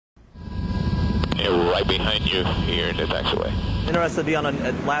flight behind you here in the taxiway. Interested to be on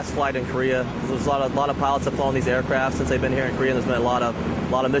a last flight in Korea. There's a lot of pilots have flown these aircraft since they've been here in Korea. There's been a lot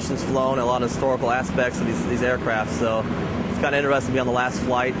of missions flown, a lot of historical aspects of these aircraft. So it's kind of interesting to be on the last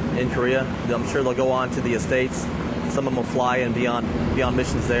flight in Korea. I'm sure they'll go on to the States. Some of them will fly and be on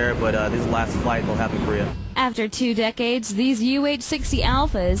missions there, but this is the last flight they'll have in Korea. After 2 decades, these UH-60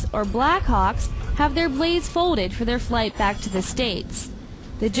 Alphas, or Black Hawks, have their blades folded for their flight back to the States.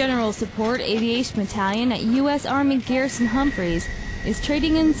 The General Support Aviation Battalion at U.S. Army Garrison Humphreys is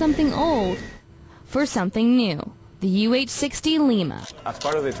trading in something old for something new, the UH-60 Lima. As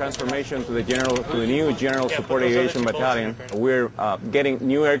part of the transformation to the new General Support Aviation Battalion, we're getting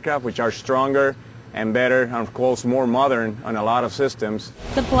new aircraft which are stronger and better, and of course more modern on a lot of systems.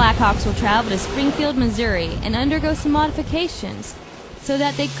 The Black Hawks will travel to Springfield, Missouri and undergo some modifications so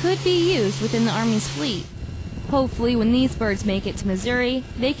that they could be used within the Army's fleet. Hopefully, when these birds make it to Missouri,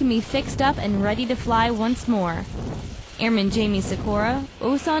 they can be fixed up and ready to fly once more. Airman Jamie Sikora,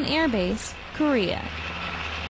 Osan Air Base, Korea.